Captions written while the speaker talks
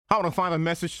I want to find a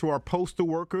message to our postal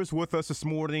workers with us this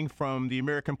morning from the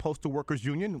American Postal Workers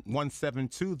Union,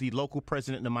 172, the local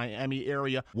president in the Miami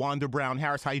area, Wanda Brown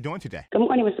Harris. How are you doing today? Good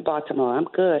morning, Mr. Baltimore. I'm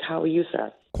good. How are you,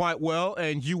 sir? Quite well,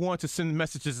 and you want to send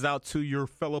messages out to your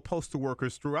fellow postal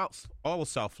workers throughout all of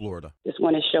South Florida. Just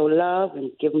want to show love and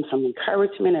give them some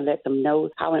encouragement and let them know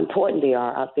how important they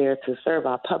are out there to serve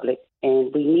our public.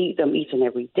 And we need them each and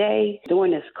every day.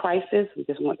 During this crisis, we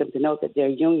just want them to know that their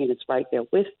union is right there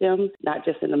with them, not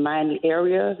just in the Miami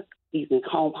area, even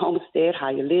Homestead,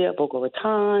 Hialeah, Boca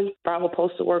Raton, Bravo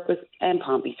postal workers, and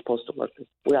Palm Beach postal workers.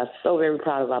 We are so very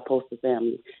proud of our postal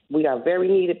family. We are very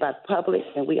needed by the public,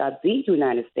 and we are the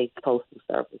United States Postal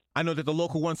Service. I know that the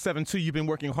local 172, you've been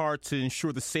working hard to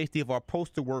ensure the safety of our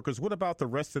postal workers. What about the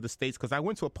rest of the states? Because I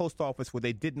went to a post office where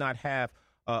they did not have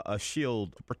a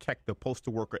shield to protect the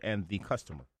postal worker and the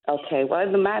customer. Okay, well,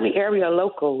 in the Miami area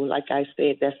local, like I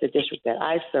said, that's the district that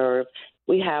I serve.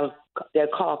 We have, they're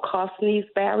called cost-needs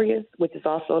barriers, which is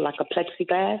also like a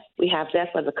plexiglass. We have that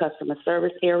for the customer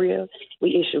service area. We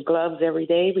issue gloves every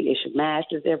day. We issue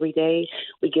masks every day.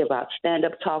 We give out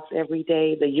stand-up talks every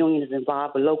day. The union is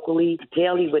involved locally,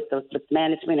 daily with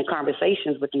management and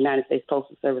conversations with the United States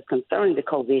Postal Service concerning the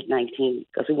COVID-19,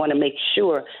 because we want to make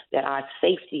sure that our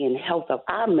safety and health of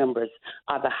our members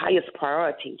are the highest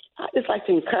priority. I just like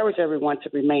to encourage everyone to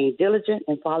remain diligent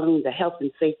in following the health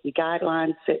and safety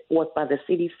guidelines set forth by the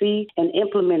CDC and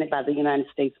implemented by the United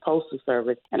States Postal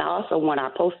Service. And I also want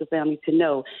our postal family to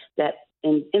know that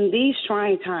in these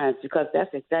trying times, because that's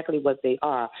exactly what they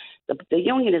are, the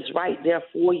union is right there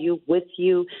for you, with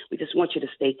you. We just want you to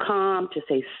stay calm, to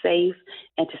stay safe,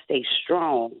 and to stay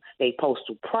strong. Stay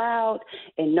postal proud,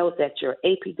 and know that your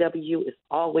APW is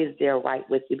always there right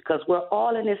with you, because we're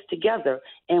all in this together,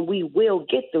 and we will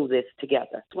get through this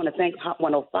together. I want to thank Hot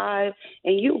 105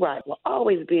 and you, Rod, for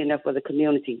always being there for the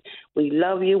community. We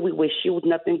love you. We wish you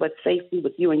nothing but safety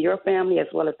with you and your family, as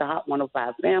well as the Hot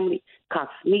 105 family,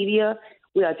 Cox Media.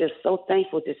 We are just so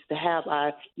thankful just to have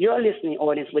your listening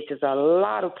audience, which is a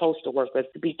lot of postal workers,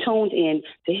 to be tuned in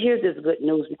to hear this good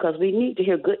news, because we need to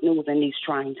hear good news in these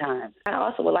trying times. I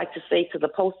also would like to say to the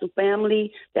postal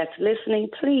family that's listening,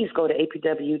 please go to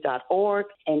apw.org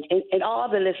and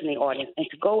all the listening audience, and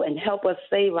to go and help us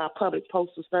save our public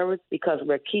postal service, because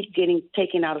we're keep getting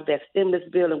taken out of that stimulus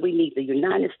bill, and we need the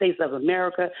United States of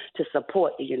America to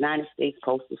support the United States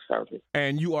Postal Service.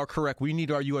 And you are correct. We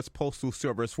need our U.S. Postal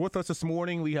Service. With us this morning,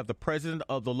 we have the president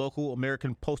of the local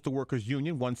American Postal Workers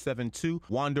Union, 172,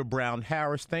 Wanda Brown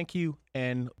Harris. Thank you,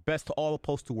 and best to all the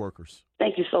postal workers.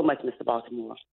 Thank you so much, Mr. Baltimore.